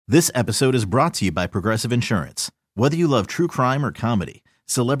This episode is brought to you by Progressive Insurance. Whether you love true crime or comedy,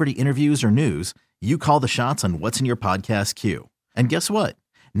 celebrity interviews or news, you call the shots on what's in your podcast queue. And guess what?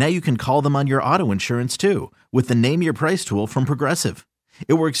 Now you can call them on your auto insurance too with the Name Your Price tool from Progressive.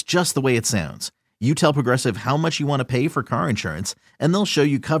 It works just the way it sounds. You tell Progressive how much you want to pay for car insurance, and they'll show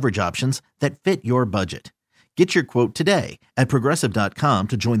you coverage options that fit your budget. Get your quote today at Progressive.com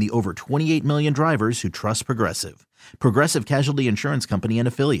to join the over 28 million drivers who trust Progressive. Progressive Casualty Insurance Company and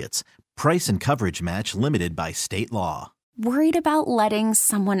Affiliates. Price and coverage match limited by state law. Worried about letting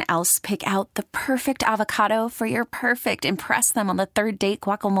someone else pick out the perfect avocado for your perfect impress them on the third date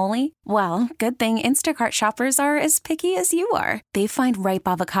guacamole? Well, good thing Instacart shoppers are as picky as you are. They find ripe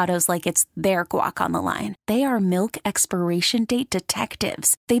avocados like it's their guac on the line. They are milk expiration date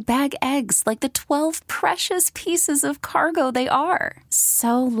detectives. They bag eggs like the 12 precious pieces of cargo they are.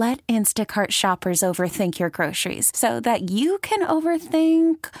 So let Instacart shoppers overthink your groceries so that you can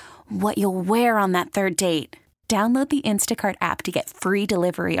overthink what you'll wear on that third date. Download the Instacart app to get free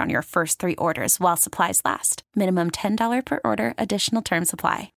delivery on your first 3 orders while supplies last. Minimum $10 per order. Additional terms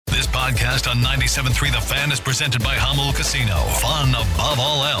apply. This podcast on 97.3 The Fan is presented by Hummel Casino. Fun above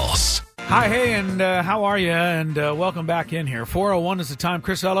all else. Hi, hey, and how are you? And welcome back in here. 4:01 is the time.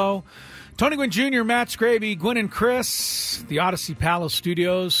 Chris Ello, Tony Gwynn Jr., Matt Scraby, Gwynn and Chris, the Odyssey Palace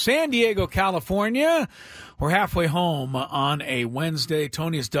Studios, San Diego, California. We're halfway home on a Wednesday.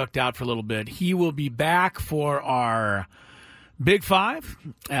 Tony is ducked out for a little bit. He will be back for our Big Five.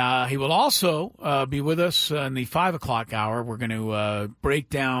 He will also be with us in the 5 o'clock hour. We're going to break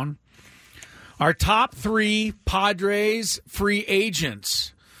down our top 3 Padres free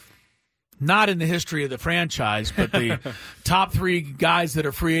agents. Not in the history of the franchise, but the top 3 guys that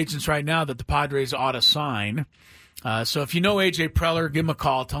are free agents right now that the Padres ought to sign. So if you know A.J. Preller, give him a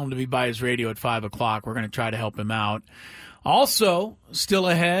call. Tell him to be by his radio at 5 o'clock. We're going to try to help him out. Also, still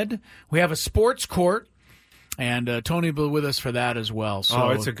ahead, we have a sports court, and Tony will be with us for that as well. So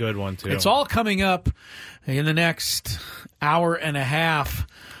it's a good one, too. It's all coming up in the next hour and a half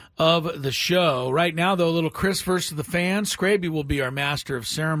of the show. Right now, though, a little Chris versus the Fans. Scraby will be our master of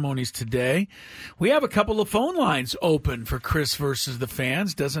ceremonies today. We have a couple of phone lines open for Chris versus the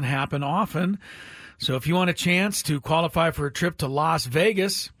Fans. Doesn't happen often. So if you want a chance to qualify for a trip to Las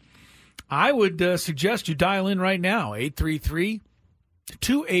Vegas, I would suggest you dial in right now,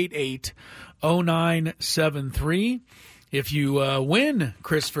 833-288-0973. If you win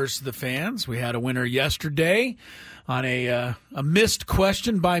Chris versus the Fans, we had a winner yesterday on a missed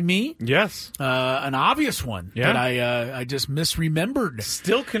question by me. Yes. An obvious one that I just misremembered.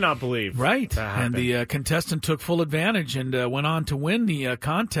 Still cannot believe. Right. And the contestant took full advantage and went on to win the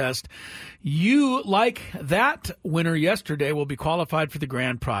contest. You, like that winner yesterday, will be qualified for the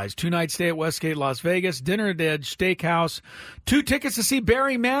grand prize. 2-night stay at Westgate, Las Vegas, dinner at Edge Steakhouse, 2 tickets to see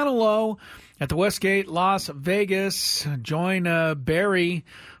Barry Manilow at the Westgate, Las Vegas. Join Barry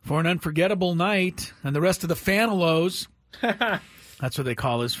for an unforgettable night, and the rest of the Fanilows. That's what they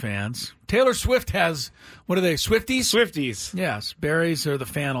call his fans. Taylor Swift has, what are they, Swifties? Swifties. Yes, Barry's are the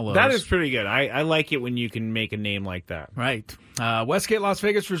Fanilows. That is pretty good. I like it when you can make a name like that. Right. Westgate Las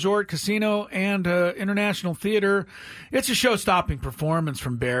Vegas Resort, Casino, and International Theater. It's a show-stopping performance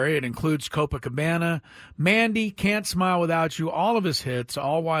from Barry. It includes Copacabana, Mandy, Can't Smile Without You, all of his hits,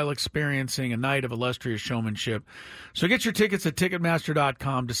 all while experiencing a night of illustrious showmanship. So get your tickets at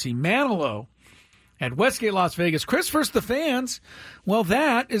Ticketmaster.com to see Manilow at Westgate Las Vegas. Chris versus the Fans, well,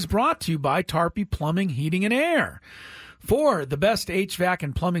 that is brought to you by Tarpey Plumbing, Heating, and Air. For the best HVAC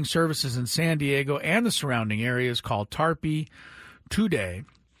and plumbing services in San Diego and the surrounding areas, call Tarpey today.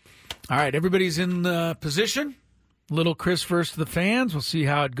 All right, everybody's in position. Little Chris versus the Fans. We'll see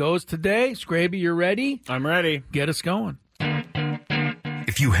how it goes today. Scraby, you're ready? I'm ready. Get us going.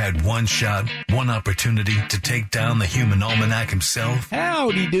 If you had one shot, one opportunity to take down the human almanac himself,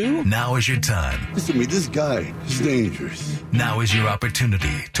 howdy do. Now is your time. Listen to me, this guy is dangerous. Now is your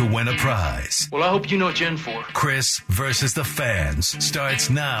opportunity to win a prize. Well, I hope you know what you're in for. Chris versus the Fans starts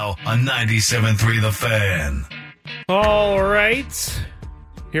now on 97.3 The Fan. All right.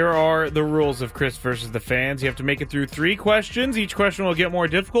 Here are the rules of Chris versus the Fans. You have to make it through 3 questions. Each question will get more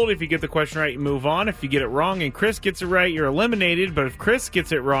difficult. If you get the question right, you move on. If you get it wrong and Chris gets it right, you're eliminated. But if Chris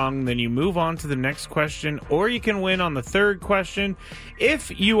gets it wrong, then you move on to the next question, or you can win on the 3rd question.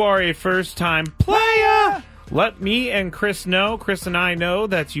 If you are a first-time player, let me and Chris know, Chris and I know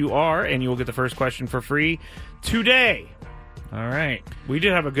that you are, and you will get the first question for free today. All right. We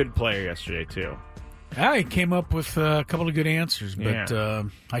did have a good player yesterday, too. I came up with a couple of good answers, but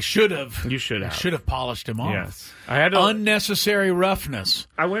I should have. You should have. I should have polished him off. Yes. I had to, Unnecessary roughness.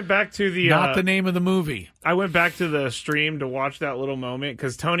 I went back to the not the name of the movie. I went back to the stream to watch that little moment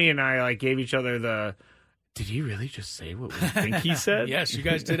because Tony and I gave each other the. Did he really just say what we think he said? Yes, you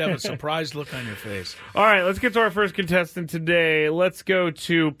guys did have a surprised look on your face. All right, let's get to our first contestant today. Let's go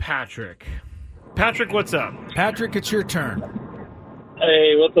to Patrick. Patrick, what's up? Patrick, it's your turn.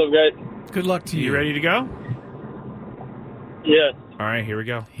 Hey, what's up, guys? Good luck to you. You ready to go? Yes. All right, here we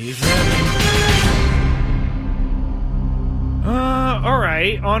go. He's ready. All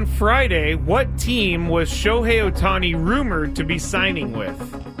right. On Friday, what team was Shohei Ohtani rumored to be signing with?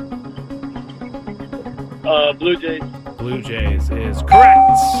 Blue Jays. Blue Jays is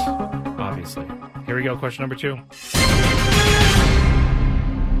correct. Obviously. Here we go. Question number 2.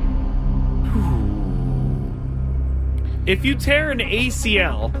 If you tear an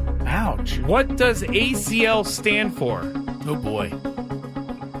ACL, ouch. What does ACL stand for? Oh boy.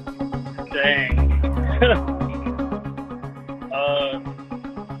 Dang.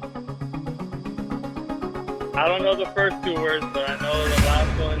 I don't know the first 2 words, but I know the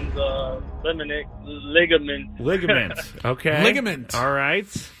last one's ligament. Ligament. Okay. Ligament. All right.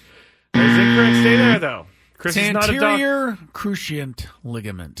 Is it correct? Stay there, though. Chris is not a doc- Anterior cruciate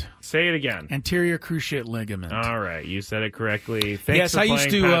ligament. Say it again. Anterior cruciate ligament. All right. You said it correctly. Thanks yes, for I playing, used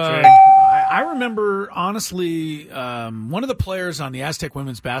to. Patrick. I remember, honestly, one of the players on the Aztec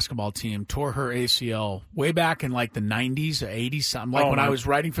women's basketball team tore her ACL way back in like the 90s or 80s, something like when I was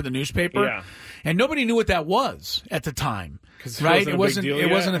writing for the newspaper. Yeah. And nobody knew what that was at the time. Right? It wasn't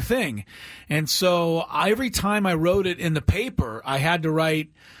a thing. And so every time I wrote it in the paper, I had to write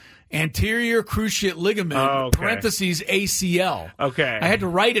anterior cruciate ligament, parentheses ACL. Okay. I had to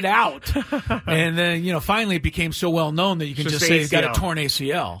write it out. And then, finally it became so well known that you can just say he's got a torn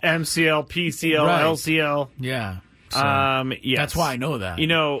ACL. MCL, PCL, Right. LCL. Yeah. So Yes. that's why I know that.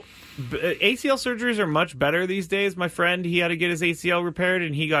 ACL surgeries are much better these days. My friend, he had to get his ACL repaired,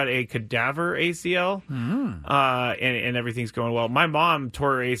 and he got a cadaver ACL, and everything's going well. My mom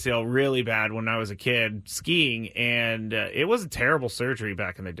tore her ACL really bad when I was a kid skiing, and it was a terrible surgery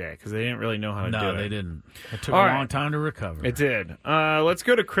back in the day because they didn't really know how to do it. No, they didn't. It took a long time to recover. It did. Let's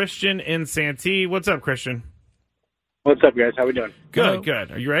go to Christian in Santee. What's up, Christian? What's up, guys? How we doing? Good,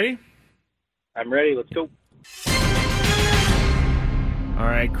 good. Are you ready? I'm ready. Let's go. All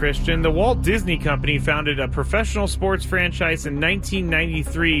right, Christian. The Walt Disney Company founded a professional sports franchise in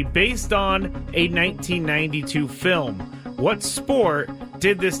 1993 based on a 1992 film. What sport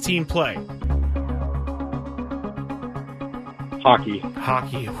did this team play? Hockey.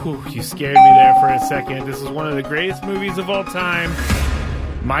 Hockey. Whew, you scared me there for a second. This is one of the greatest movies of all time.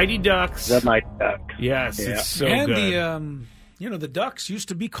 Mighty Ducks. The Mighty Ducks. Yes, Yeah. it's so and good. the Ducks used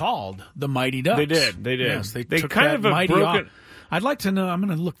to be called the Mighty Ducks. They did. Yes, they took kind that of have mighty broken. I'd like to know. I'm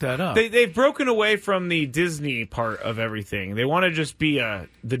going to look that up. They've broken away from the Disney part of everything. They want to just be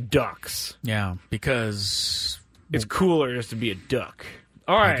the Ducks. Yeah, because It's cooler just to be a duck.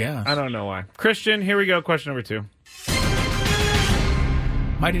 All right. guess. I don't know why. Christian, here we go. Question number 2.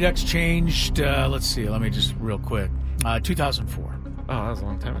 Mighty Ducks changed. Let's see. Let me just real quick. 2004. Oh, that was a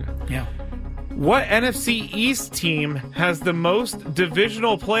long time ago. Yeah. What NFC East team has the most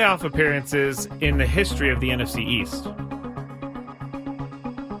divisional playoff appearances in the history of the NFC East?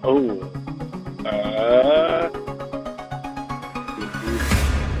 Oh.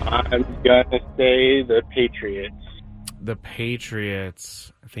 I'm going to say the Patriots. The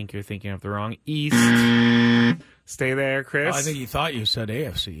Patriots. I think you're thinking of the wrong East. Stay there, Chris. I think you thought you said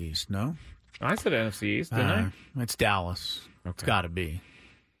AFC East. No. I said NFC East, didn't I? It's Dallas. It's got to be.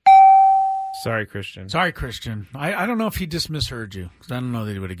 Sorry, Christian. Sorry, Christian. I don't know if he just misheard you because I don't know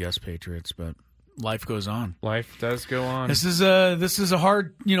that he would have guessed Patriots, but life goes on. Life does go on. This is a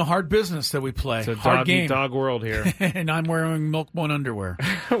hard business that we play. It's a hard game. dog world here. And I'm wearing Milk-Bone underwear.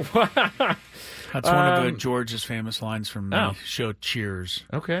 That's one of George's famous lines from the show Cheers.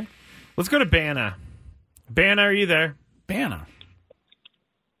 Okay. Let's go to Banna. Banna, are you there? Banna.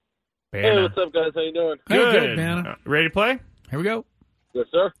 Hey, what's up, guys? How you doing? Good, Banna. Ready to play? Here we go. Yes,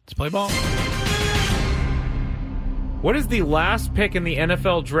 sir. Let's play ball. What is the last pick in the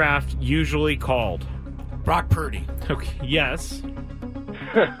NFL draft usually called? Brock Purdy. Okay. Yes.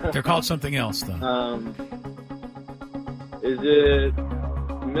 They're called something else, though. Is it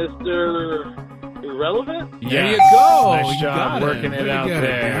Mr. Irrelevant? There you go. Nice You job got working it out good,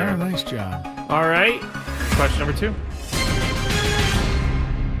 there. Banna. Nice job. All right. Question number 2.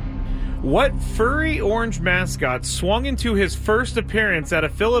 What furry orange mascot swung into his first appearance at a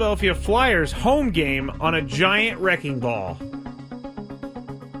Philadelphia Flyers home game on a giant wrecking ball?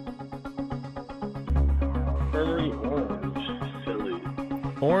 Furry orange. Silly.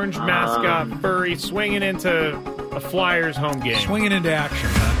 Orange mascot, furry, swinging into a Flyers home game. Swinging into action,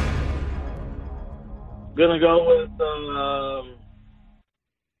 huh? Gonna go with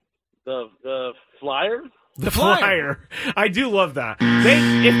the Flyers. The Flyer. I do love that.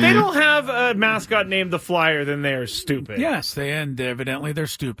 If they don't have a mascot named the Flyer, then they are stupid. Yes, evidently they're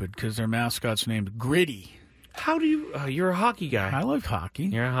stupid because their mascot's named Gritty. How do you... you're a hockey guy. I love hockey.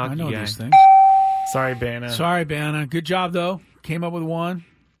 You're a hockey guy. I know these things. Sorry, Banna. Good job, though. Came up with one.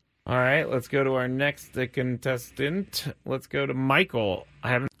 All right, let's go to our next contestant. Let's go to Michael.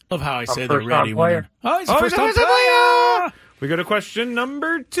 Love how I say they're ready. Player. He's a first-time player. We go to question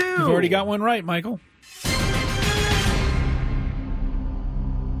number 2. You've already got one right, Michael.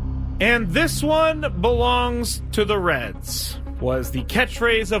 And this one belongs to the Reds. Was the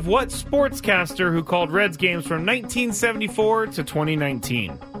catchphrase of what sportscaster who called Reds games from 1974 to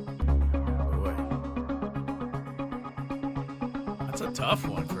 2019? Boy. That's a tough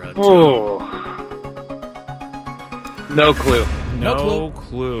one, Fred. Oh. No clue. No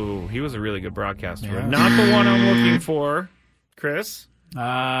clue. He was a really good broadcaster. Yeah. Not the one I'm looking for. Chris?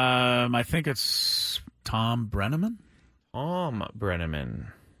 I think it's Tom Brenneman. Tom Brenneman.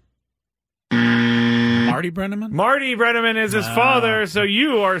 Marty Brenneman? Marty Brenneman is his father, so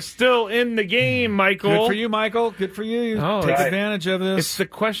you are still in the game, Michael. Good for you, Michael. Good for you. Take advantage of this. It's the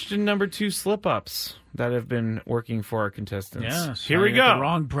question number 2 slip-ups that have been working for our contestants. Yes. Here we go. The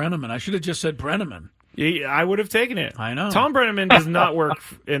wrong Brenneman. I should have just said Brenneman. Yeah, I would have taken it. I know. Tom Brenneman does not work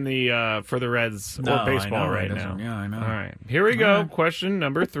in the for the Reds or baseball right now. Yeah, I know. All right. Here we go. Right. Question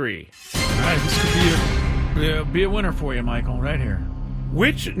number 3. All right. This could be a winner for you, Michael, right here.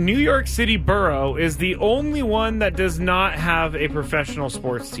 Which New York City borough is the only one that does not have a professional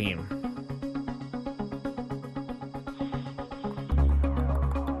sports team?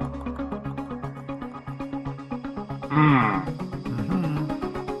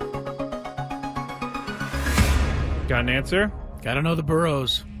 Got an answer? Got to know the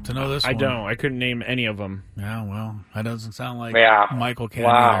boroughs to know this one. I don't. I couldn't name any of them. Yeah, well, that doesn't sound like Michael can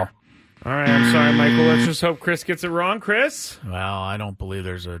Wow. either. All right, I'm sorry, Michael. Let's just hope Chris gets it wrong. Chris? Well, I don't believe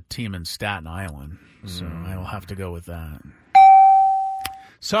there's a team in Staten Island, so I will have to go with that.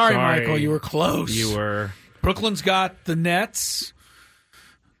 Sorry, Michael, you were close. You were. Brooklyn's got the Nets.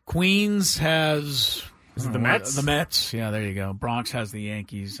 Queens has... Is it the Mets? The Mets. Yeah, there you go. Bronx has the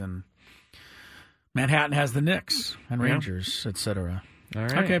Yankees, and Manhattan has the Knicks and Rangers, etc. All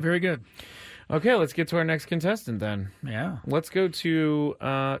right. Okay, very good. Okay, let's get to our next contestant then. Yeah. Let's go to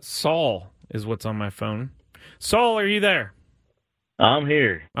Saul is what's on my phone. Saul, are you there? I'm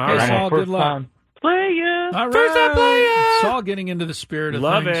here. All hey, right. Saul, good luck. Player. All right. First time player. Saul getting into the spirit of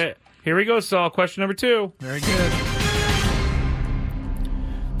Love things. it. Here we go, Saul. Question number 2. Very good.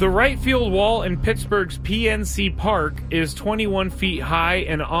 The right field wall in Pittsburgh's PNC Park is 21 feet high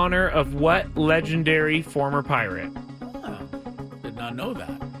in honor of what legendary former Pirate? Did not know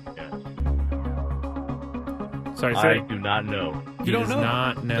that. Sorry, I do not know. You don't does know?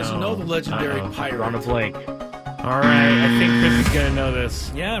 not know. Doesn't know the legendary Uh-oh. pirate. On a blank. All right, I think Chris is going to know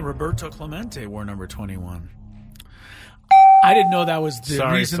this. Yeah, Roberto Clemente wore number 21. I didn't know that was the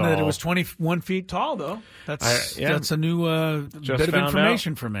reason that it was 21 feet tall, though. That's a new bit of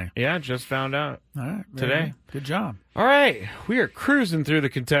information for me. Yeah, just found out. All right, today. Good job. All right, we are cruising through the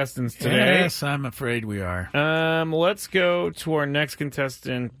contestants today. Yes, I'm afraid we are. Let's go to our next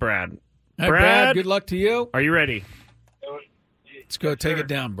contestant, Brad. Hey, Brad, good luck to you. Are you ready? Let's go take it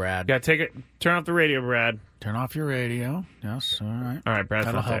down, Brad. Yeah, take it. Turn off the radio, Brad. Turn off your radio. Yes, all right. All right, Brad.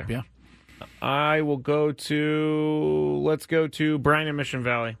 That'll help you. I will go to. Let's go to Brian in Mission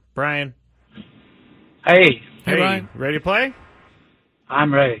Valley. Brian. Hey, Brian. Ready to play?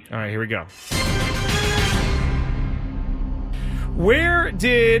 I'm ready. All right, here we go. Where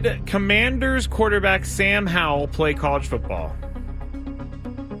did Commanders quarterback Sam Howell play college football?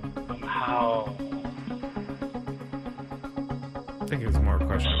 How? I think it's more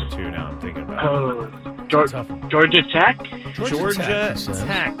question number 2 now. I'm thinking about it. Georgia Tech? Georgia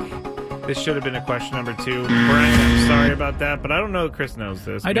Tech. This should have been a question number 2. Brian, I'm sorry about that, but I don't know if Chris knows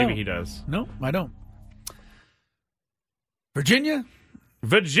this. Maybe he does. No, I don't. Virginia?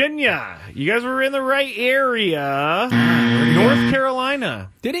 Virginia. You guys were in the right area. North Carolina.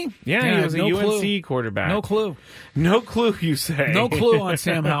 Did he? Yeah, he was a UNC clue. quarterback. No clue. No clue, you say. No clue on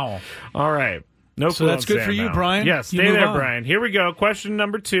Sam Howell. All right. No clue. So that's on good Sam for you, Howell. Brian. Yes, You stay move there, on. Brian. Here we go. Question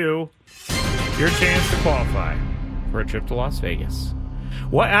number 2. Your chance to qualify for a trip to Las Vegas.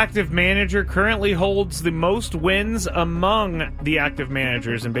 What active manager currently holds the most wins among the active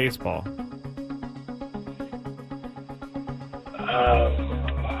managers in baseball?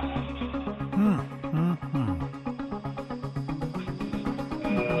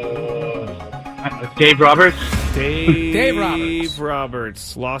 Dave Roberts. Dave Roberts.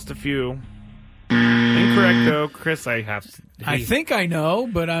 Roberts. Lost a few. Incorrect, though. Chris, I think I know,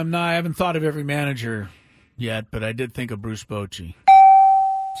 but I haven't thought of every manager yet, but I did think of Bruce Bochy.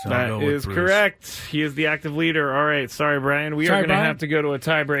 So that is correct. He is the active leader. All right. Sorry, Brian. We are going to have to go to a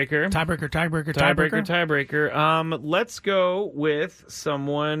tiebreaker. Tiebreaker. Let's go with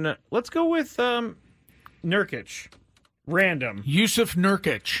someone. Let's go with Nurkic. Random. Yusuf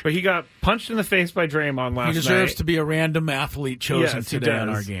Nurkic. But he got punched in the face by Draymond last night. He deserves to be a random athlete chosen today on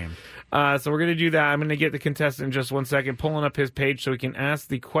our game. So we're going to do that. I'm going to get the contestant in just 1 second, pulling up his page so he can ask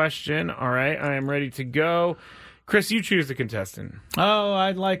the question. All right. I am ready to go. Chris, you choose the contestant. Oh,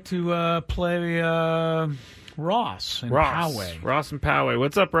 I'd like to play Ross and Poway. Ross and Poway.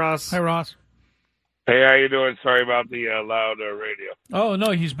 What's up, Ross? Hi, Ross. Hey, how you doing? Sorry about the loud radio. Oh,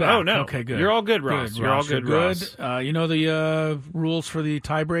 no, he's back. Oh, no. Okay, good. You're all good, Ross. You're all good, Ross. You know the rules for the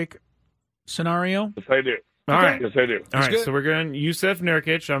tiebreak scenario? Yes, I do. All right. Yes, I do. All right, so we're going Yusuf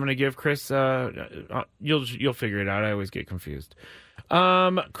Nurkic. I'm going to give Chris. You'll figure it out. I always get confused.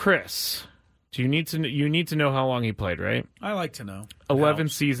 Chris, you need to know how long he played, right? I like to know. 11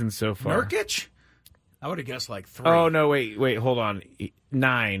 seasons so far. Nurkic? I would have guessed like 3. Oh no! Wait, hold on.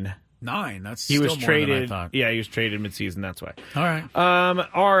 9. 9. That's he still was more traded. than I thought. Yeah, he was traded midseason. That's why. All right.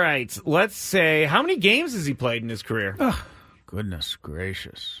 All right. Let's say how many games has he played in his career? Oh, goodness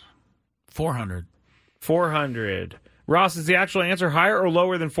gracious. 400. 400. Ross, is the actual answer higher or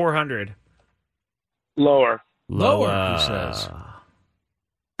lower than 400? Lower. Lower, he says.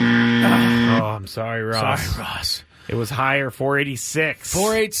 Oh, I'm sorry, Ross. Sorry, Ross. It was higher, 486.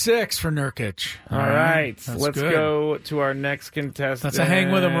 486 for Nurkic. All right. That's Let's good. go to our next contestant. That's a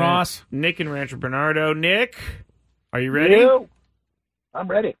hang with him, Ross. Nick and Rancho Bernardo. Nick, are you ready? You? I'm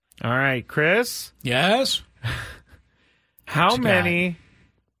ready. All right, Chris. Yes? How many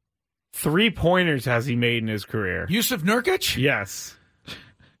three-pointers has he made in his career? Yusuf Nurkic? Yes.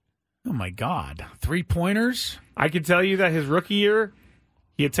 Oh, my God. 3-pointers? I can tell you that his rookie year,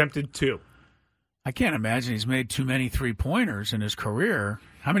 he attempted 2. I can't imagine he's made too many 3-pointers in his career.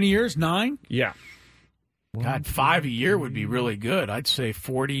 How many years? 9? Yeah. God, 5 a year would be really good. I'd say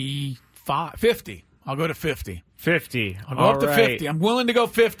 45, 50. I'll go to 50. 50. I'll go up to 50. I'm willing to go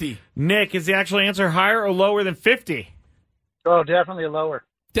 50. Nick, is the actual answer higher or lower than 50? Oh, definitely lower.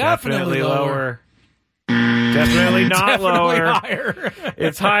 Definitely lower. Definitely not Definitely lower. Higher.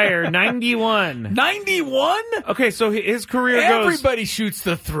 It's higher. 91. 91? Okay, so his career goes. Everybody shoots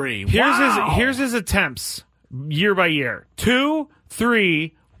the 3. Here's his attempts year by year: 2,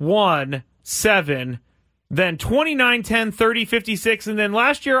 3, 1, 7, then 29, 10, 30, 56, and then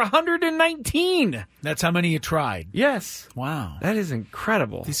last year 119. That's how many you tried. Yes. Wow. That is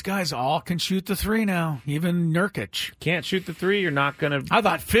incredible. These guys all can shoot the 3 now, even Nurkic. Can't shoot the 3, you're not going to. I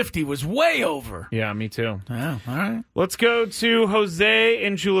thought 50 was way over. Yeah, me too. Yeah, all right. Let's go to Jose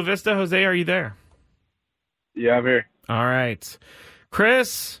in Chula Vista. Jose, are you there? Yeah, I'm here. All right.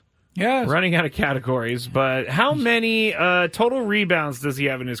 Chris. Yes. Running out of categories, but how many total rebounds does he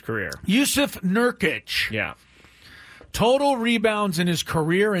have in his career? Yusuf Nurkic. Yeah. Total rebounds in his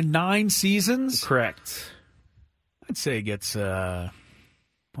career in 9 seasons? Correct. I'd say he gets, I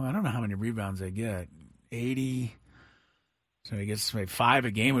don't know how many rebounds they get. 80. So he gets maybe 5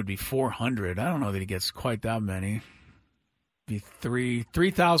 a game would be 400. I don't know that he gets quite that many. Be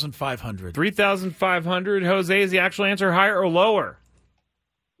 3,500. 3,500. Jose, is the actual answer higher or lower?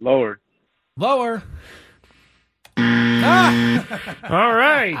 Lower. Lower. All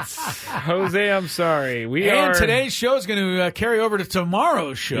right. Jose, I'm sorry. Today's show is going to carry over to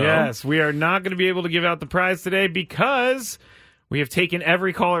tomorrow's show. Yes, we are not going to be able to give out the prize today because we have taken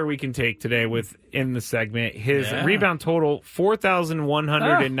every caller we can take today within the segment. His rebound total,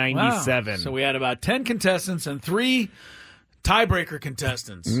 4,197. Wow. So we had about 10 contestants and 3 tiebreaker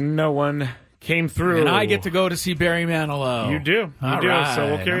contestants. No one came through. And I get to go to see Barry Manilow. You do. All right. So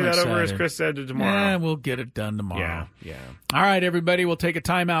we'll carry that over, as excited. Chris said, to tomorrow. Yeah, we'll get it done tomorrow. Yeah. All right, everybody, we'll take a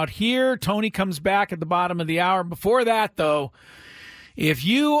timeout here. Tony comes back at the bottom of the hour. Before that, though, if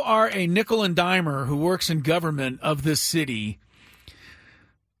you are a nickel and dimer who works in government of this city,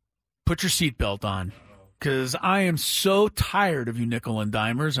 put your seatbelt on. Because I am so tired of you nickel and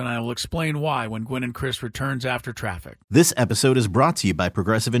dimers, and I will explain why when Gwynn and Chris returns after traffic. This episode is brought to you by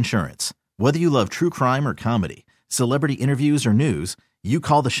Progressive Insurance. Whether you love true crime or comedy, celebrity interviews or news, you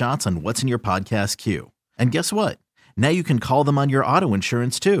call the shots on what's in your podcast queue. And guess what? Now you can call them on your auto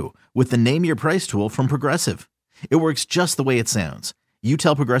insurance too with the Name Your Price tool from Progressive. It works just the way it sounds. You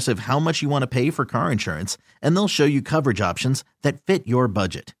tell Progressive how much you want to pay for car insurance, and they'll show you coverage options that fit your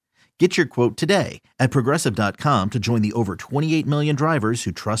budget. Get your quote today at Progressive.com to join the over 28 million drivers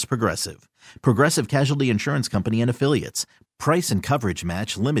who trust Progressive. Progressive Casualty Insurance Company and Affiliates. Price and coverage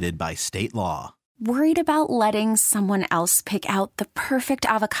match limited by state law. Worried about letting someone else pick out the perfect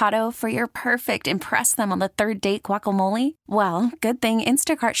avocado for your perfect impress them on the third date guacamole? Well, good thing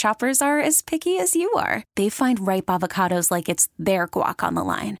Instacart shoppers are as picky as you are. They find ripe avocados like it's their guac on the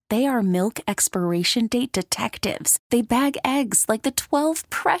line. They are milk expiration date detectives. They bag eggs like the 12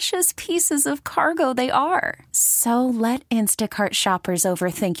 precious pieces of cargo they are. So let Instacart shoppers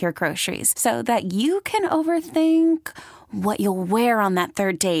overthink your groceries so that you can overthink what you'll wear on that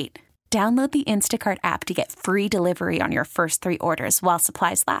third date. Download the Instacart app to get free delivery on your first 3 orders while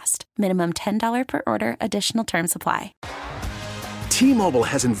supplies last. Minimum $10 per order. Additional terms apply. T-Mobile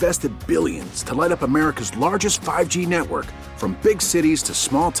has invested billions to light up America's largest 5G network, from big cities to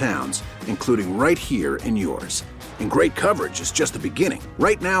small towns, including right here in yours. And great coverage is just the beginning.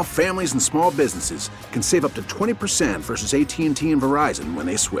 Right now, families and small businesses can save up to 20% versus AT&T and Verizon when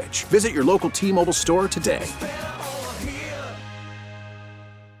they switch. Visit your local T-Mobile store today.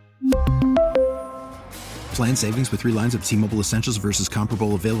 Plan savings with 3 lines of T-Mobile Essentials versus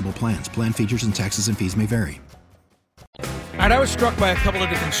comparable available plans. Plan features and taxes and fees may vary. All right, I was struck by a couple of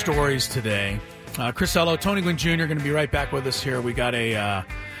different stories today. Chris Ello, Tony Gwynn Jr. going to be right back with us here. We got a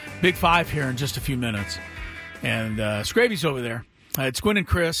Big Five here in just a few minutes. And Scraby's over there. It's Gwynn and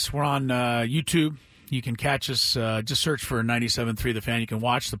Chris. We're on YouTube. You can catch us. Just search for 97.3 The Fan. You can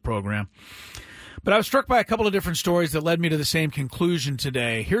watch the program. But I was struck by a couple of different stories that led me to the same conclusion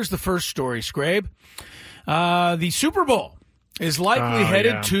today. Here's the first story, Scrabe. The Super Bowl is likely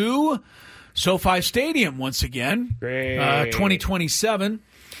headed to SoFi Stadium once again. 2027.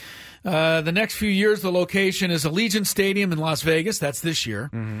 The next few years, the location is Allegiant Stadium in Las Vegas. That's this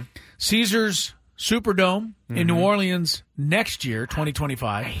year. Mm-hmm. Caesars Superdome in New Orleans next year,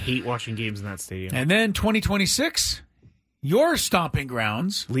 2025. I hate watching games in that stadium. And then 2026, your stomping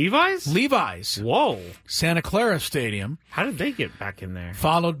grounds. Levi's. Whoa. Santa Clara Stadium. How did they get back in there?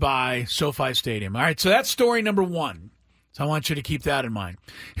 Followed by SoFi Stadium. All right, so that's story number 1. So I want you to keep that in mind.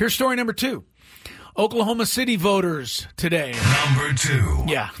 Here's story number 2. Oklahoma City voters today. Number 2.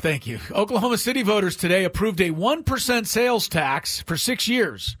 Yeah, thank you. Oklahoma City voters today approved a 1% sales tax for 6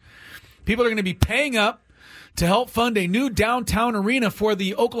 years. People are going to be paying up to help fund a new downtown arena for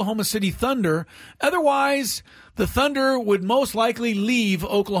the Oklahoma City Thunder. Otherwise, the Thunder would most likely leave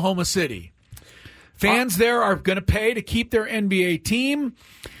Oklahoma City. Fans there are going to pay to keep their NBA team.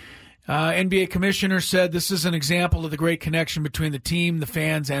 NBA commissioner said this is an example of the great connection between the team, the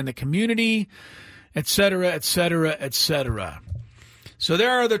fans, and the community, et cetera, et cetera, et cetera. So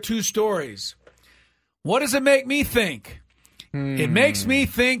there are the 2 stories. What does it make me think? It makes me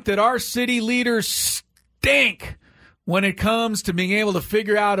think that our city leaders stink when it comes to being able to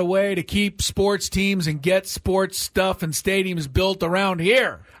figure out a way to keep sports teams and get sports stuff and stadiums built around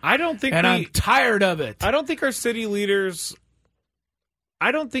here. I'm tired of it. I don't think our city leaders,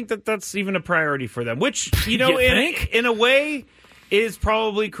 I don't think that that's even a priority for them, which, in a way is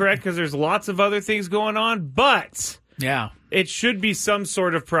probably correct because there's lots of other things going on, but yeah, it should be some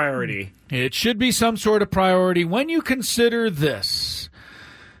sort of priority. It should be some sort of priority when you consider this.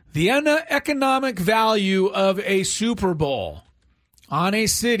 The economic value of a Super Bowl on a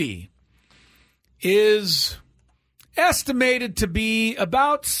city is estimated to be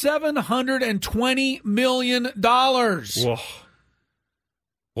about $720 million.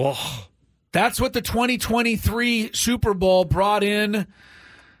 Whoa. That's what the 2023 Super Bowl brought in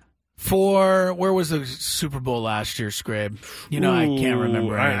for, where was the Super Bowl last year, Scrabe? I can't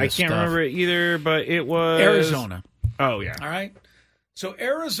remember. I can't remember it either, but it was Arizona. Oh, yeah. All right. So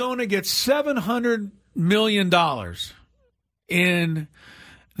Arizona gets $700 million in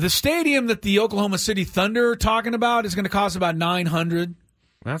the stadium that the Oklahoma City Thunder are talking about is going to cost about $900.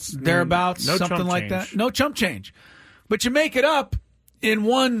 That's thereabouts, no something like change. that. No chump change. But you make it up in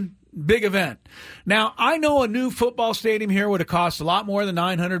one big event. Now, I know a new football stadium here would have cost a lot more than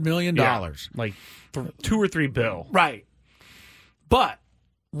 $900 million. Yeah, like 2 or 3 bill. Right. But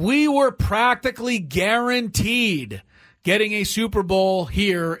we were practically guaranteed getting a Super Bowl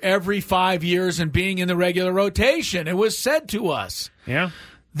here every 5 years and being in the regular rotation. It was said to us. Yeah.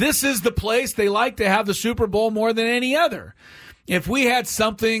 This is the place they like to have the Super Bowl more than any other. If we had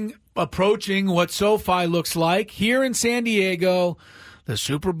something approaching what SoFi looks like here in San Diego, the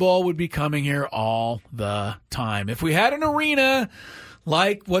Super Bowl would be coming here all the time. If we had an arena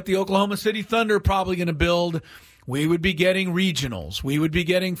like what the Oklahoma City Thunder are probably going to build, We would be getting regionals. We would be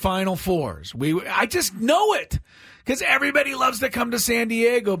getting Final Fours. I just know it because everybody loves to come to San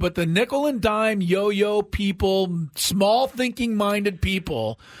Diego, but the nickel and dime yo-yo people, small thinking-minded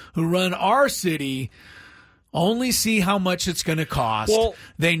people who run our city only see how much it's going to cost. Well,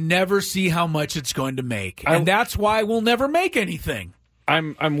 they never see how much it's going to make, and that's why we'll never make anything.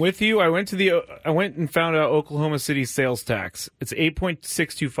 I'm with you. I went and found out Oklahoma City's sales tax. It's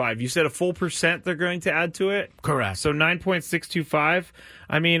 8.625. You said a full % they're going to add to it? Correct. So 9.625.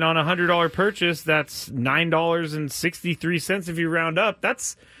 I mean, on a $100 purchase, that's $9.63 if you round up.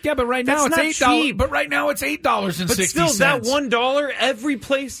 But right now it's $8. But right now it's $8.60. But still, that $1 every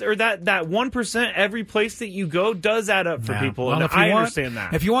place, or that 1% every place that you go does add up for people. Well, and I understand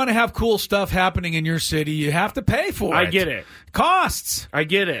that. If you want to have cool stuff happening in your city, you have to pay for it. I get it. Costs. I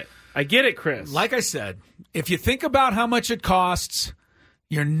get it, Chris. Like I said, if you think about how much it costs,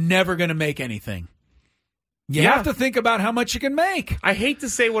 you're never going to make anything. You have to think about how much you can make. I hate to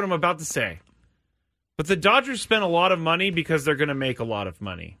say what I'm about to say, but the Dodgers spent a lot of money because they're going to make a lot of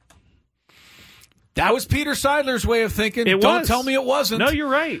money. That was Peter Seidler's way of thinking. Don't tell me it wasn't. No, you're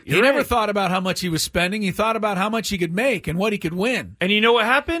right. He never thought about how much he was spending. He thought about how much he could make and what he could win. And you know what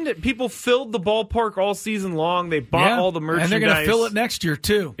happened? People filled the ballpark all season long. They bought all the merchandise. And they're going to fill it next year,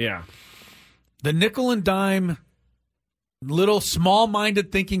 too. Yeah. The nickel and dime, little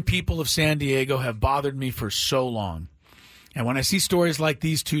small-minded thinking people of San Diego have bothered me for so long. And when I see stories like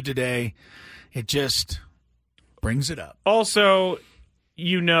these two today, it just brings it up. Also,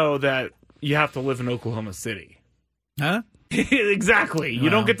 you know that you have to live in Oklahoma City. Huh? Exactly.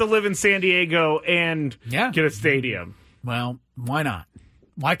 You don't get to live in San Diego and get a stadium. Well, why not?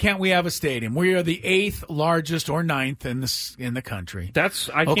 Why can't we have a stadium? We are the 8th largest or 9th in the country.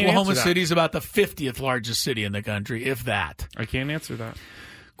 Oklahoma City's about the 50th largest city in the country, if that. I can't answer that.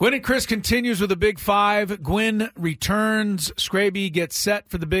 Gwynn and Chris continues with a Big Five. Gwynn returns. Scraby gets set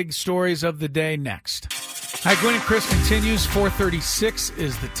for the big stories of the day next. Hi, Gwynn and Chris continues. 4:36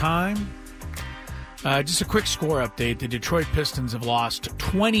 is the time. Just a quick score update. The Detroit Pistons have lost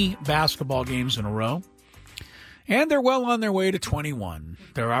 20 basketball games in a row, and they're well on their way to 21.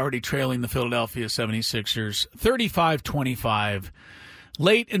 They're already trailing the Philadelphia 76ers 35-25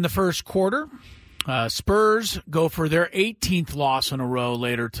 late in the first quarter. Spurs go for their 18th loss in a row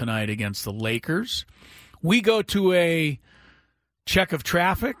later tonight against the Lakers. We go to a check of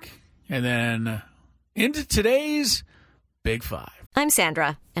traffic and then into today's Big Five. I'm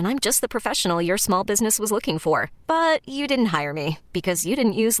Sandra, and I'm just the professional your small business was looking for. But you didn't hire me because you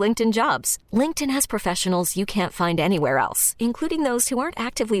didn't use LinkedIn Jobs. LinkedIn has professionals you can't find anywhere else, including those who aren't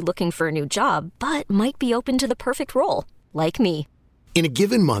actively looking for a new job, but might be open to the perfect role, like me. In a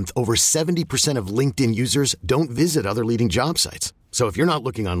given month, over 70% of LinkedIn users don't visit other leading job sites. So if you're not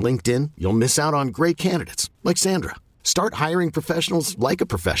looking on LinkedIn, you'll miss out on great candidates, like Sandra. Start hiring professionals like a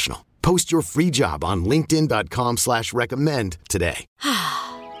professional. Post your free job on linkedin.com/recommend today.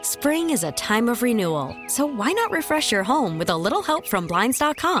 Spring is a time of renewal, so why not refresh your home with a little help from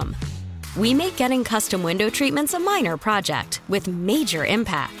Blinds.com? We make getting custom window treatments a minor project with major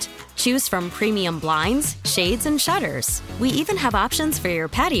impact. Choose from premium blinds, shades, and shutters. We even have options for your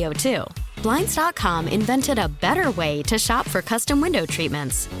patio, too. Blinds.com invented a better way to shop for custom window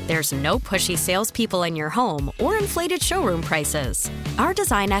treatments. There's no pushy salespeople in your home or inflated showroom prices. Our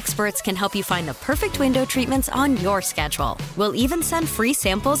design experts can help you find the perfect window treatments on your schedule. We'll even send free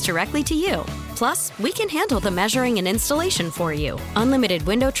samples directly to you. Plus, we can handle the measuring and installation for you. Unlimited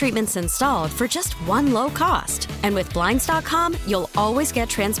window treatments installed for just one low cost. And with Blinds.com, you'll always get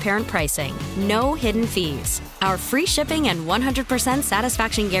transparent pricing. No hidden fees. Our free shipping and 100%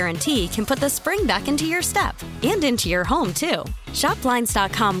 satisfaction guarantee can put the spring back into your step and into your home, too. Shop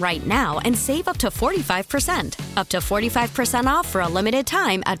Blinds.com right now and save up to 45%. Up to 45% off for a limited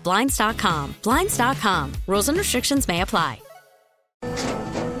time at Blinds.com. Blinds.com. Rules and restrictions may apply.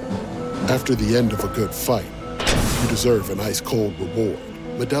 After the end of a good fight, you deserve an ice-cold reward.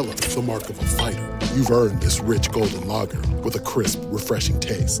 Modelo is the mark of a fighter. You've earned this rich golden lager with a crisp, refreshing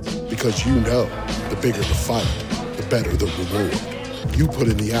taste. Because you know, the bigger the fight, the better the reward. You put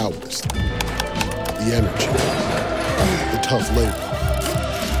in the hours, the energy, the tough labor.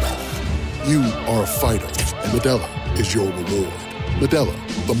 You are a fighter, and Modelo is your reward. Modelo,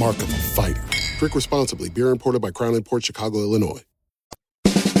 the mark of a fighter. Drink responsibly. Beer imported by Crown Imports, Chicago, Illinois.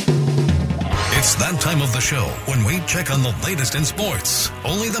 It's that time of the show when we check on the latest in sports.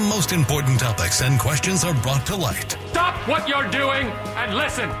 Only the most important topics and questions are brought to light. Stop what you're doing and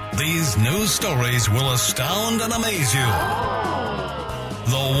listen. These news stories will astound and amaze you.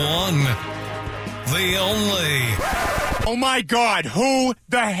 The one, the only. Oh my God, who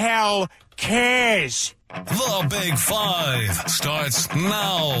the hell cares? The Big Five starts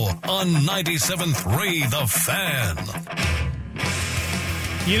now on 97.3 The Fan.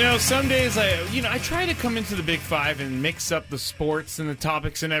 You know, some days I try to come into the Big Five and mix up the sports and the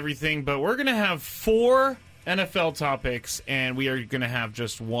topics and everything, but we're going to have 4 NFL topics, and we are going to have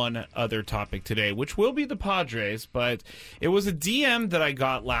just one other topic today, which will be the Padres. But it was a DM that I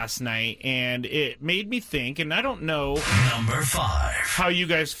got last night, and it made me think, and I don't know Number 5 how you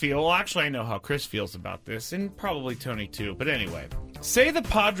guys feel. Well, actually, I know how Chris feels about this, and probably Tony too. But anyway, say the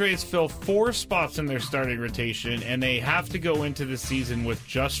Padres fill 4 spots in their starting rotation, and they have to go into the season with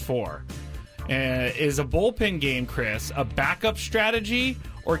just 4. Is a bullpen game, Chris, a backup strategy,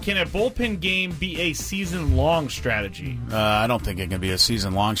 or can a bullpen game be a season-long strategy? I don't think it can be a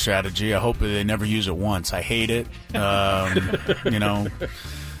season-long strategy. I hope they never use it once. I hate it. You know,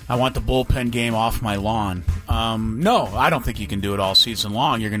 I want the bullpen game off my lawn. No, I don't think you can do it all season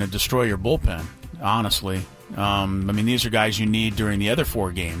long. You're going to destroy your bullpen, honestly. I mean, these are guys you need during the other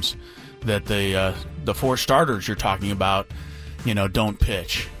 4 games that the 4 starters you're talking about, you know, don't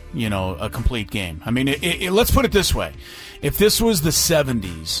pitch. You know, a complete game. I mean, let's put it this way. If this was the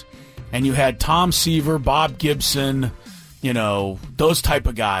 70s and you had Tom Seaver, Bob Gibson, you know, those type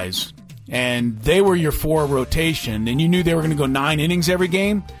of guys, and they were your 4 rotation, and you knew they were going to go 9 innings every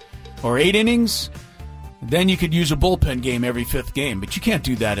game or 8 innings, then you could use a bullpen game every 5th game. But you can't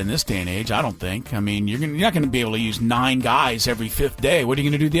do that in this day and age, I don't think. I mean, you're not going to be able to use 9 guys every 5th day. What are you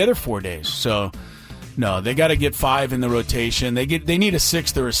going to do the other 4 days? So... no, they got to get 5 in the rotation. They need a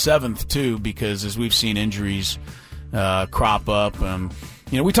 6th or a 7th too, because as we've seen injuries crop up.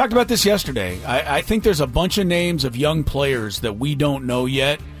 You know, we talked about this yesterday. I think there's a bunch of names of young players that we don't know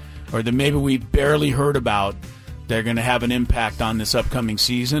yet, or that maybe we barely heard about. They're going to have an impact on this upcoming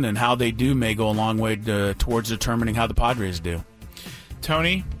season, and how they do may go a long way towards determining how the Padres do.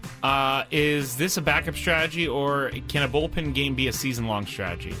 Tony, is this a backup strategy, or can a bullpen game be a season-long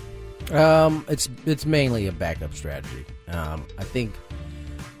strategy? It's mainly a backup strategy. I think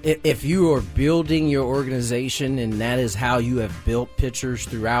if you are building your organization, and that is how you have built pitchers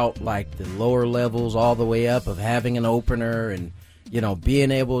throughout, like the lower levels all the way up, of having an opener and, you know,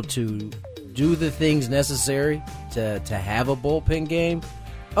 being able to do the things necessary to have a bullpen game,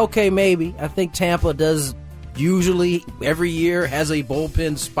 okay, maybe. I think Tampa does usually every year has a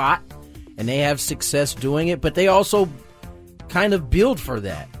bullpen spot, and they have success doing it, but they also kind of build for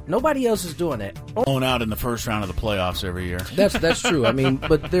that. Nobody else is doing that. Blown out in the first round of the playoffs every year. That's true. I mean,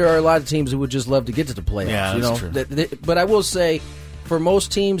 but there are a lot of teams who would just love to get to the playoffs. Yeah, that's true. But I will say, for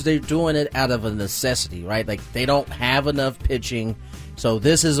most teams, they're doing it out of a necessity, right? Like, they don't have enough pitching, so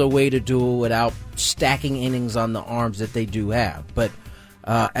this is a way to do it without stacking innings on the arms that they do have. But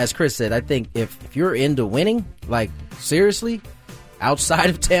as Chris said, I think if you're into winning, like, seriously, outside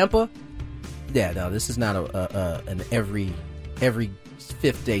of Tampa, yeah, no, this is not an every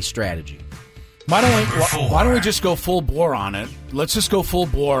 5th day strategy. Why don't we just go full bore on it? Let's just go full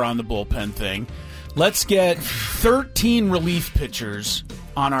bore on the bullpen thing. Let's get 13 relief pitchers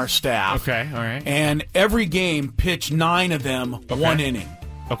on our staff. Okay, all right. And every game, pitch 9 of them, 1 inning.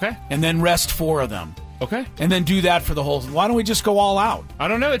 Okay. And then rest 4 of them. Okay. And then do that for the whole... Why don't we just go all out? I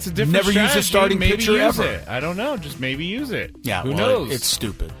don't know. It's a different Never strategy. use a starting maybe pitcher use ever. It. I don't know. Just maybe use it. Yeah, who knows? It's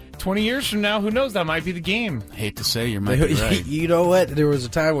stupid. 20 years from now, who knows? That might be the game. I hate to say, you might be right. You know what? There was a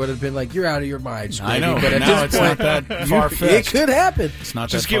time where it had been like, you're out of your mind, Scrappy. I know, but now it's not that far-fetched. It could happen. It's not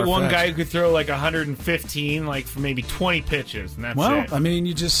just that get one far-fetched. guy who could throw like 115, like for maybe 20 pitches, and that's well, it. I mean,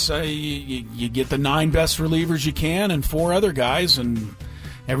 you just you get the 9 best relievers you can and 4 other guys, and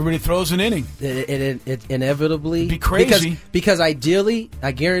everybody throws an inning. It inevitably... It'd be crazy. Because ideally,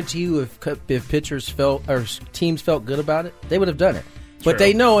 I guarantee you, if pitchers felt, or teams felt good about it, they would have done it. But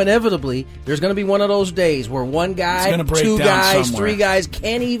they know inevitably there's going to be one of those days where one guy, 2 guys, 3 guys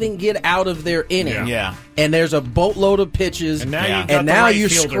can't even get out of their inning. Yeah. And there's a boatload of pitches. And now, you're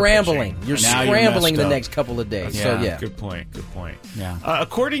scrambling. Pitching. You're scrambling the next couple of days. Yeah. So, yeah. Good point. Yeah.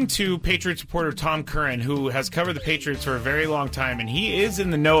 According to Patriots reporter Tom Curran, who has covered the Patriots for a very long time, and he is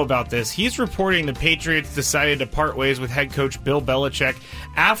in the know about this, he's reporting the Patriots decided to part ways with head coach Bill Belichick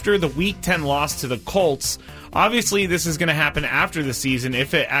after the Week 10 loss to the Colts. Obviously, this is going to happen after the season,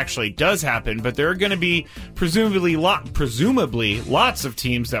 if it actually does happen, but there are going to be presumably lots of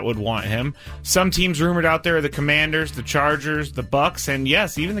teams that would want him. Some teams rumored out there are the Commanders, the Chargers, the Bucks, and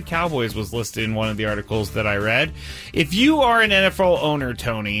yes, even the Cowboys was listed in one of the articles that I read. If you are an NFL owner,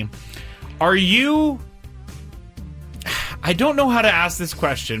 Tony, are you... I don't know how to ask this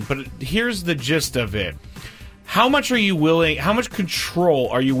question, but here's the gist of it. How much control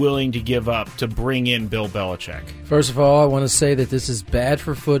are you willing to give up to bring in Bill Belichick? First of all, I want to say that this is bad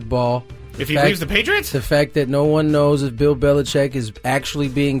for football. If he leaves the Patriots? The fact that no one knows if Bill Belichick is actually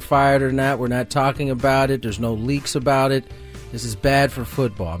being fired or not. We're not talking about it. There's no leaks about it. This is bad for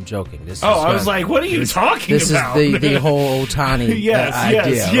football. I'm joking. I was like, what are you talking about? This is the whole Ohtani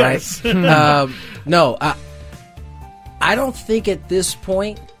idea, yes. Right? No, I don't think at this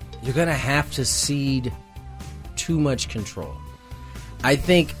point you're going to have to cede too much control. I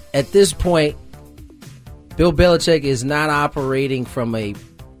think at this point, Bill Belichick is not operating from a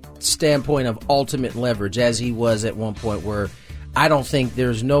standpoint of ultimate leverage as he was at one point, where I don't think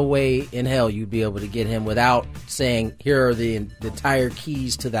there's no way in hell you'd be able to get him without saying, here are the entire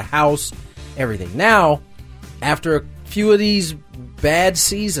keys to the house, everything. Now, after a few of these bad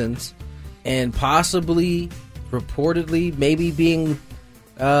seasons and possibly, reportedly, maybe being,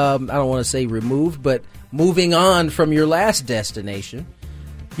 I don't want to say removed, but moving on from your last destination,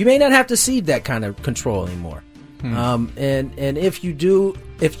 you may not have to cede that kind of control anymore. And if you do,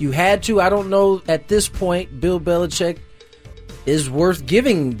 if you had to, I don't know at this point, Bill Belichick is worth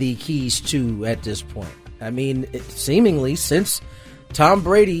giving the keys to at this point. I mean, seemingly since Tom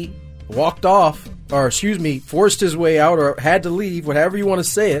Brady walked off, or forced his way out or had to leave, whatever you want to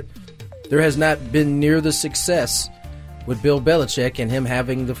say it, there has not been near the success with Bill Belichick and him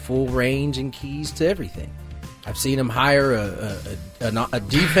having the full range and keys to everything. I've seen him hire a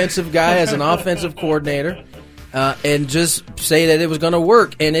defensive guy as an offensive coordinator and just say that it was going to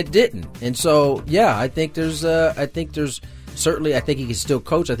work, and it didn't. And so, yeah, I think there's certainly, I think he can still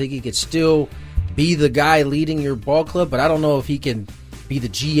coach. I think he could still be the guy leading your ball club, but I don't know if he can be the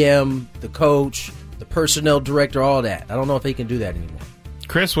GM, the coach, the personnel director, all that. I don't know if he can do that anymore.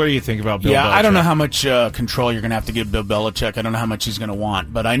 Chris, what do you think about Bill Belichick? I don't know how much control you're going to have to give Bill Belichick. I don't know how much he's going to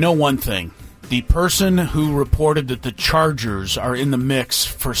want, but I know one thing. The person who reported that the Chargers are in the mix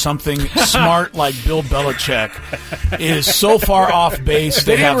for something smart like Bill Belichick is so far off base,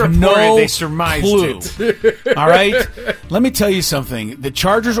 they have no they surmised clue. It. All right? Let me tell you something. The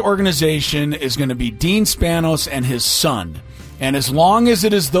Chargers organization is going to be Dean Spanos and his son. And as long as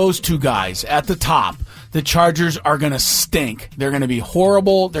it is those two guys at the top, the Chargers are going to stink. They're going to be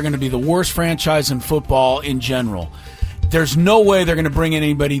horrible. They're going to be the worst franchise in football in general. There's no way they're going to bring in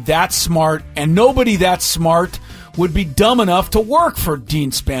anybody that smart, and nobody that smart would be dumb enough to work for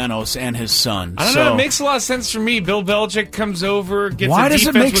Dean Spanos and his son. I don't know. It makes a lot of sense for me. Bill Belichick comes over, gets why a does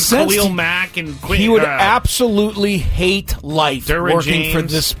defense it make with sense? Khalil Mack and Quinn. He would absolutely hate life Derwin working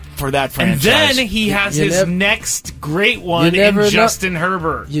James. for that franchise. And then he has his next great one in Justin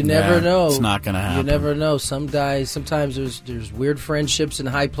Herbert. You never know. It's not going to happen. You never know. Sometimes there's weird friendships in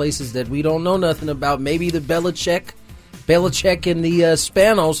high places that we don't know nothing about. Maybe the Belichick and the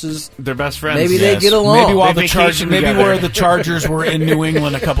Spanos they're best friends. Maybe they get along. Maybe while where the Chargers were in New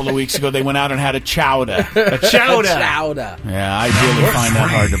England a couple of weeks ago, they went out and had a chowder. A chowder. Yeah, I really find that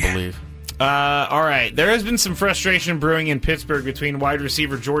hard to believe. All right. There has been some frustration brewing in Pittsburgh between wide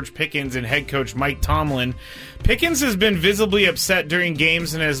receiver George Pickens and head coach Mike Tomlin. Pickens has been visibly upset during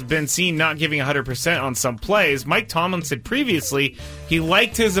games and has been seen not giving 100% on some plays. Mike Tomlin said previously he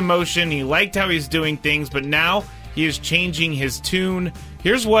liked his emotion, he liked how he's doing things, but now he is changing his tune.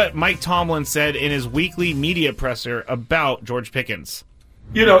 Here's what Mike Tomlin said in his weekly media presser about George Pickens.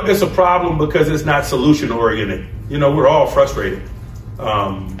 It's a problem because it's not solution-oriented. We're all frustrated.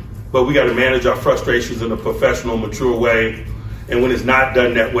 But we got to manage our frustrations in a professional, mature way. And when it's not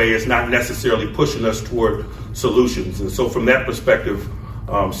done that way, it's not necessarily pushing us toward solutions. And so from that perspective,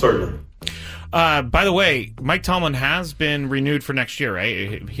 certainly. By the way, Mike Tomlin has been renewed for next year,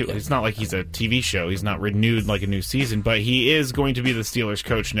 right? It's not like he's a TV show. He's not renewed like a new season, but he is going to be the Steelers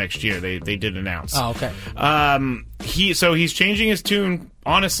coach next year. They did announce. Oh, okay. He's changing his tune,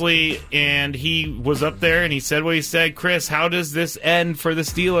 honestly, and he was up there and he said what he said. Chris, how does this end for the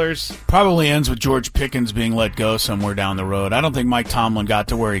Steelers? Probably ends with George Pickens being let go somewhere down the road. I don't think Mike Tomlin got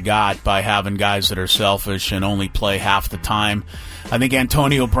to where he got by having guys that are selfish and only play half the time. I think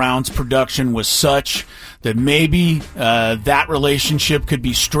Antonio Brown's production was such that maybe that relationship could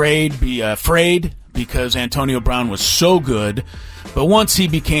be frayed because Antonio Brown was so good. But once he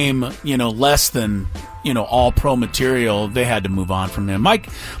became, less than, all-pro material, they had to move on from him. Mike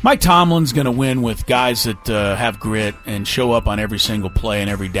Tomlin's going to win with guys that have grit and show up on every single play and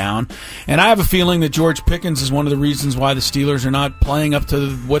every down. And I have a feeling that George Pickens is one of the reasons why the Steelers are not playing up to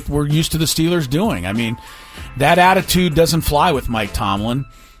what we're used to the Steelers doing. I mean, that attitude doesn't fly with Mike Tomlin,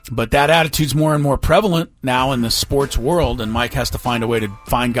 but that attitude's more and more prevalent now in the sports world, and Mike has to find a way to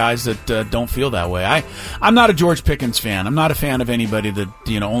find guys that don't feel that way. I'm not a George Pickens fan. I'm not a fan of anybody that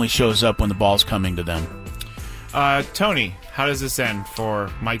only shows up when the ball's coming to them. Tony, How does this end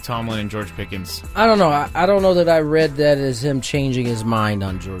for Mike Tomlin and George Pickens? I don't know. I don't know that I read that as him changing his mind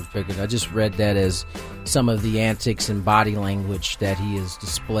on George Pickens. I just read that as some of the antics and body language that he has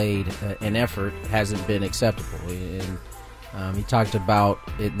displayed in effort hasn't been acceptable. And he talked about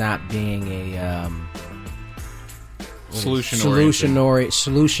it not being a solution.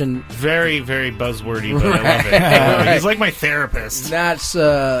 Very, very buzzwordy, but I love it. He's like my therapist.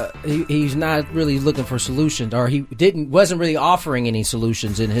 He's not really looking for solutions, or he wasn't really offering any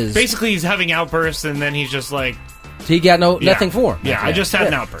solutions in his. Basically, he's having outbursts, and then he's just like. He got nothing for him. Yeah, I just had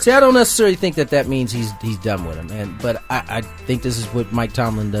an outburst. See, I don't necessarily think that means he's done with him, but I think this is what Mike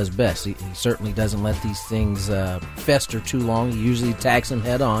Tomlin does best. He certainly doesn't let these things fester too long. He usually attacks them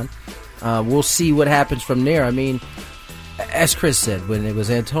head on. We'll see what happens from there. I mean, as Chris said, when it was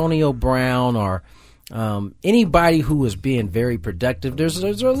Antonio Brown or anybody who was being very productive, there's a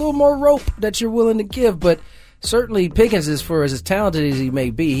little more rope that you're willing to give, but. Certainly, Pickens, as far as talented as he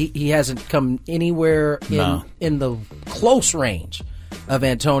may be, he hasn't come anywhere in the close range of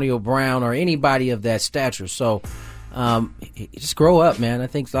Antonio Brown or anybody of that stature. So, just grow up, man. I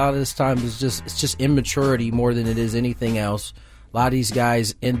think a lot of this time is just immaturity more than it is anything else. A lot of these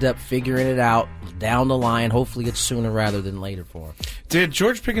guys end up figuring it out down the line. Hopefully, it's sooner rather than later for him. Did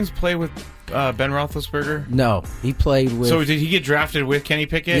George Pickens play with Ben Roethlisberger? No, he played with. So did he get drafted with Kenny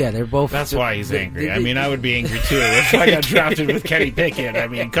Pickett? Yeah, they're both. That's why he's angry. I mean, I would be angry too if I got drafted with Kenny Pickett. I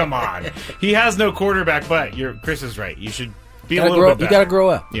mean, come on. He has no quarterback, but Chris is right. You should be a little bit better. You got to grow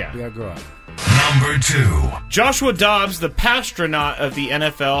up. Yeah, you got to grow up. Number 2. Joshua Dobbs, the pastronaut of the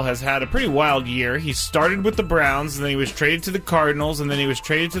NFL, has had a pretty wild year. He started with the Browns, and then he was traded to the Cardinals, and then he was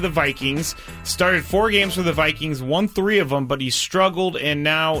traded to the Vikings. Started 4 games for the Vikings, won 3 of them, but he struggled, and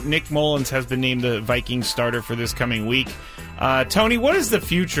now Nick Mullins has been named the Vikings starter for this coming week. Tony, what is the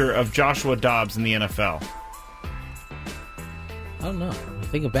future of Joshua Dobbs in the NFL? I don't know. I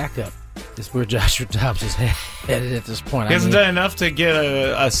think a backup is where Joshua Dobbs is headed at this point. He hasn't done enough to get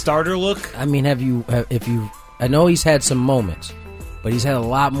a starter look? I mean, I know he's had some moments, but he's had a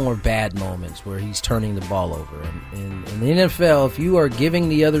lot more bad moments where he's turning the ball over. And in the NFL, if you are giving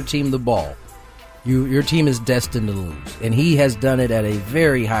the other team the ball, your team is destined to lose. And he has done it at a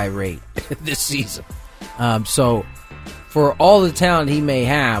very high rate this season. So for all the talent he may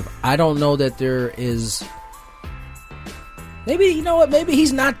have, I don't know that there is... Maybe, you know what, maybe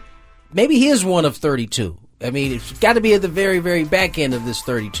he's not... Maybe he is one of 32. I mean, it's got to be at the very, very back end of this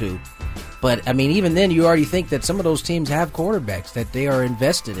 32. But, I mean, even then, you already think that some of those teams have quarterbacks that they are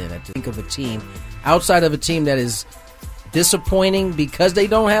invested in. I think of a team, outside of a team that is disappointing because they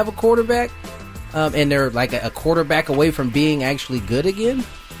don't have a quarterback, and they're like a quarterback away from being actually good again,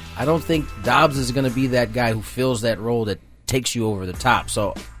 I don't think Dobbs is going to be that guy who fills that role that takes you over the top.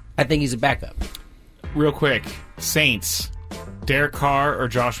 So, I think he's a backup. Real quick, Saints. Derek Carr or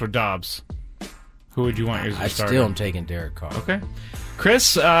Joshua Dobbs? Who would you want as your starter? I still am taking Derek Carr. Okay.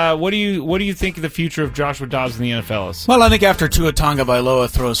 Chris, what do you think of the future of Joshua Dobbs in the NFL is? Well, I think after Tua Tagovailoa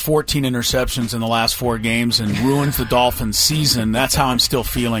throws 14 interceptions in the last 4 games and ruins the Dolphins' season, that's how I'm still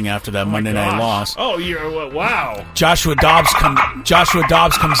feeling after that Monday night loss. Oh, wow! Joshua Dobbs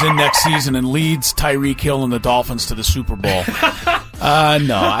comes in next season and leads Tyreek Hill and the Dolphins to the Super Bowl.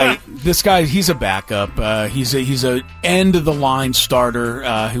 This guy, he's a backup. He's a end of the line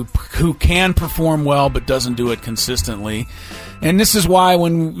starter who can perform well but doesn't do it consistently. And this is why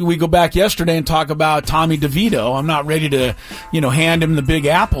when we go back yesterday and talk about Tommy DeVito, I'm not ready to, hand him the big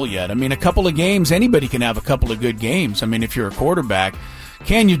apple yet. I mean, a couple of games, anybody can have a couple of good games. I mean, if you're a quarterback,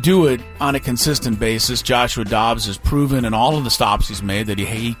 can you do it on a consistent basis? Joshua Dobbs has proven in all of the stops he's made that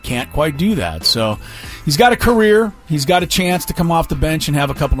he can't quite do that. So he's got a career. He's got a chance to come off the bench and have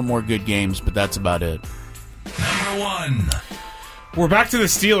a couple of more good games, but that's about it. Number 1. We're back to the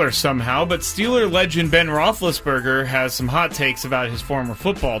Steelers somehow, but Steeler legend Ben Roethlisberger has some hot takes about his former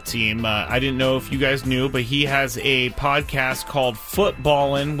football team. I didn't know if you guys knew, but he has a podcast called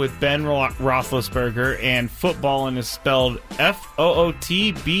Footballin' with Ben Roethlisberger, and Footballin' is spelled Footballin'.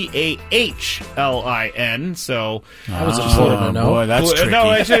 So that was important to know. Boy, that's tricky.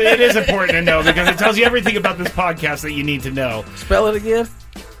 No, it is important to know because it tells you everything about this podcast that you need to know. Spell it again.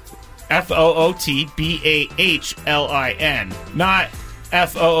 Footballin, not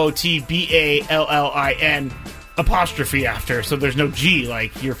Footballin apostrophe after, so there's no G,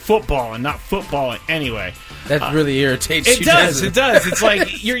 like you're footballing, not footballing. Anyway. That really irritates you. It does. It's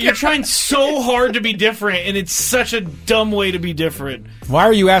like you're trying so hard to be different, and it's such a dumb way to be different. Why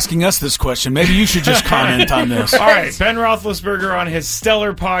are you asking us this question? Maybe you should just comment on this. All right, Ben Roethlisberger on his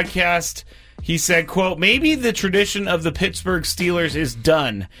stellar podcast, he said, quote, "Maybe the tradition of the Pittsburgh Steelers is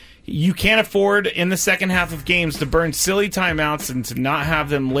done. you can't afford in the second half of games to burn silly timeouts and to not have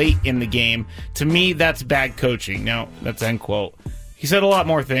them late in the game. To me, that's bad coaching. Now, that's end quote. He said a lot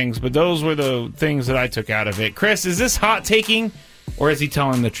more things, but those were the things that I took out of it. Chris, is this hot taking, or is he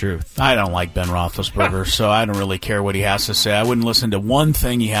telling the truth? I don't like Ben Roethlisberger, so I don't really care what he has to say. I wouldn't listen to one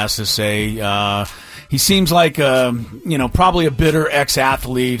thing he has to say. He seems like, probably a bitter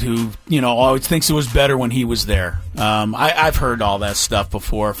ex-athlete who, always thinks it was better when he was there. I've heard all that stuff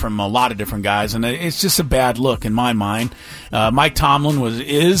before from a lot of different guys, and it's just a bad look in my mind. Mike Tomlin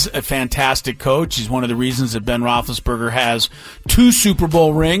is a fantastic coach. He's one of the reasons that Ben Roethlisberger has 2 Super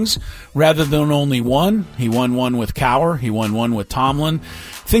Bowl rings rather than only one. He won one with Cowher. He won one with Tomlin.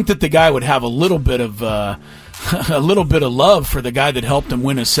 I think that the guy would have a little bit of love for the guy that helped him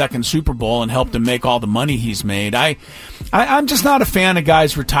win his second Super Bowl and helped him make all the money he's made. I'm just not a fan of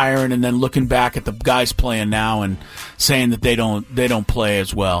guys retiring and then looking back at the guys playing now and saying that they don't play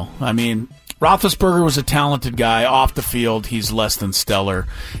as well. I mean, Roethlisberger was a talented guy. Off the field, he's less than stellar,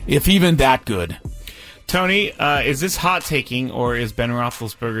 if even that good. Tony, is this hot taking, or is Ben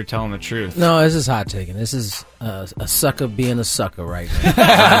Roethlisberger telling the truth? No, this is hot taking. This is a sucker being a sucker right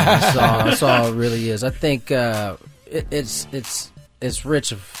now. That's all it really is. I think it's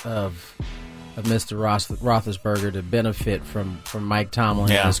rich of Mr. Roethlisberger to benefit from Mike Tomlin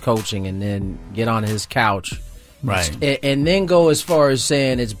and his coaching, and then get on his couch. Right. And then go as far as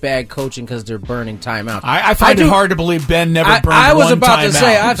saying it's bad coaching because they're burning timeout. I find it hard to believe Ben never burned one timeout. I was about to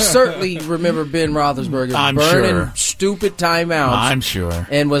say, I've certainly remember Ben Roethlisberger burning stupid timeouts. I'm sure.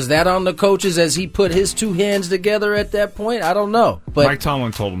 And was that on the coaches as he put his 2 hands together at that point? I don't know. But Mike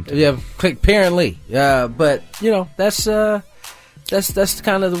Tomlin told him to. Yeah, apparently. But, that's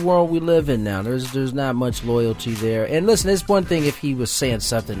kind of the world we live in now. There's not much loyalty there. And listen, it's one thing if he was saying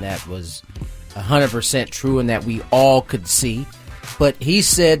something that was 100% true and that we all could see, but he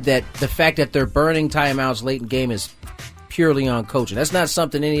said that the fact that they're burning timeouts late in game is purely on coaching. That's not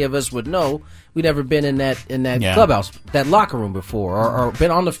something any of us would know. We'd never been in that clubhouse, that locker room before, or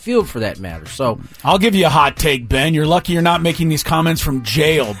been on the field for that matter. So I'll give you a hot take, Ben. You're lucky you're not making these comments from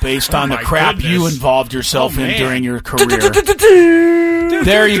jail based on the crap you involved yourself in during your career.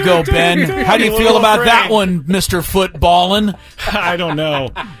 There you go, Ben. How do you feel about that one, Mr. Footballin'? I don't know.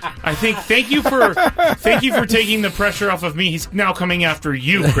 I think thank you for taking the pressure off of me. He's now coming after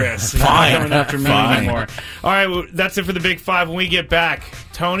you, Chris. Fine. Not coming after me anymore. All right, well, that's it for the Big Five. When we get back,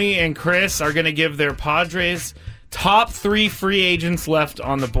 Tony and Chris are going to give their Padres top 3 free agents left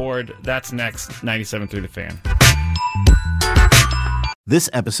on the board. That's next. 97.3 The Fan.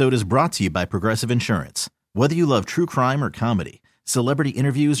 This episode is brought to you by Progressive Insurance. Whether you love true crime or comedy, celebrity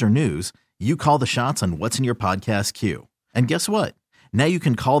interviews or news, you call the shots on what's in your podcast queue. And guess what? Now you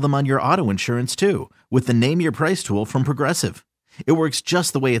can call them on your auto insurance too with the Name Your Price tool from Progressive. It works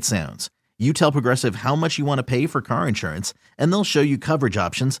just the way it sounds. You tell Progressive how much you want to pay for car insurance, and they'll show you coverage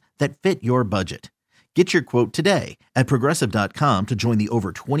options that fit your budget. Get your quote today at Progressive.com to join the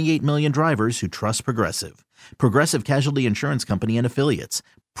over 28 million drivers who trust Progressive. Progressive Casualty Insurance Company and Affiliates.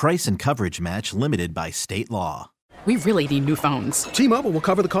 Price and coverage match limited by state law. We really need new phones. T-Mobile will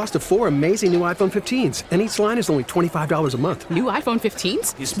cover the cost of 4 amazing new iPhone 15s, and each line is only $25 a month. New iPhone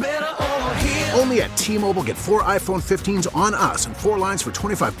 15s? It's better over here. Only at T-Mobile, get 4 iPhone 15s on us and 4 lines for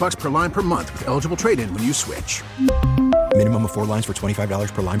 $25 per line per month with eligible trade-in when you switch. Minimum of 4 lines for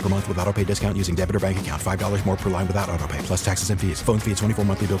 $25 per line per month with autopay discount using debit or bank account. $5 more per line without autopay, plus taxes and fees. Phone fee at 24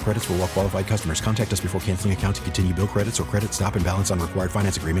 monthly bill credits for well-qualified customers. Contact us before canceling account to continue bill credits or credit stop and balance on required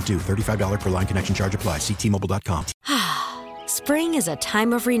finance agreement due. $35 per line connection charge applies. See T-Mobile.com. Spring is a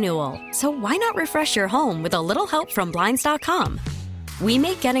time of renewal, so why not refresh your home with a little help from Blinds.com? We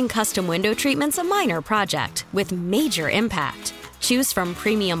make getting custom window treatments a minor project with major impact. Choose from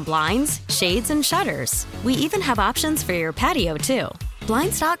premium blinds, shades, and shutters. We even have options for your patio, too.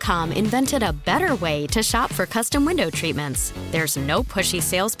 Blinds.com invented a better way to shop for custom window treatments. There's no pushy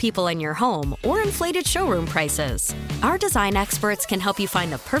salespeople in your home or inflated showroom prices. Our design experts can help you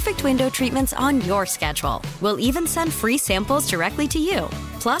find the perfect window treatments on your schedule. We'll even send free samples directly to you.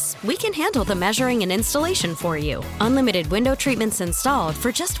 Plus, we can handle the measuring and installation for you. Unlimited window treatments installed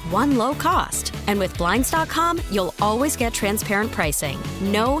for just one low cost. And with Blinds.com, you'll always get transparent pricing.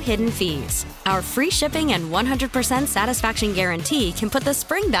 No hidden fees. Our free shipping and 100% satisfaction guarantee can put the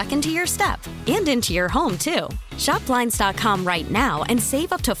spring back into your step and into your home, too. Shop Blinds.com right now and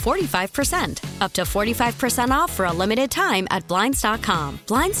save up to 45%. Up to 45% off for a limited time at Blinds.com.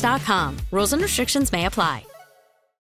 Blinds.com. Rules and restrictions may apply.